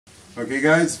Okay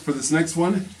guys, for this next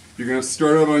one, you're going to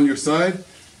start out on your side.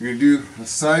 You're going to do a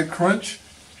side crunch,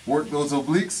 work those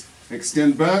obliques,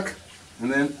 extend back,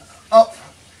 and then up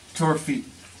to our feet.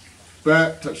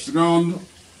 Back, touch the ground,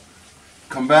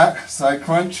 come back, side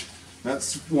crunch.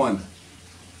 That's 1.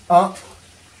 Up,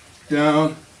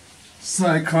 down,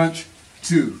 side crunch,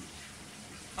 2.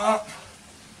 Up,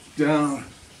 down,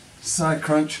 side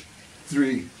crunch,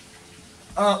 3.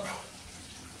 Up,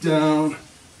 down,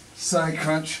 side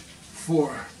crunch,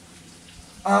 4.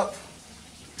 Up,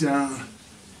 down,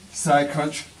 side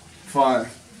crunch,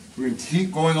 5. We're going to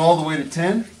keep going all the way to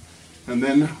 10, and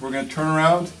then we're going to turn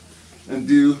around and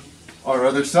do our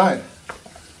other side.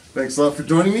 Thanks a lot for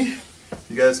joining me.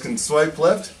 You guys can swipe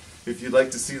left if you'd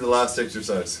like to see the last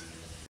exercise.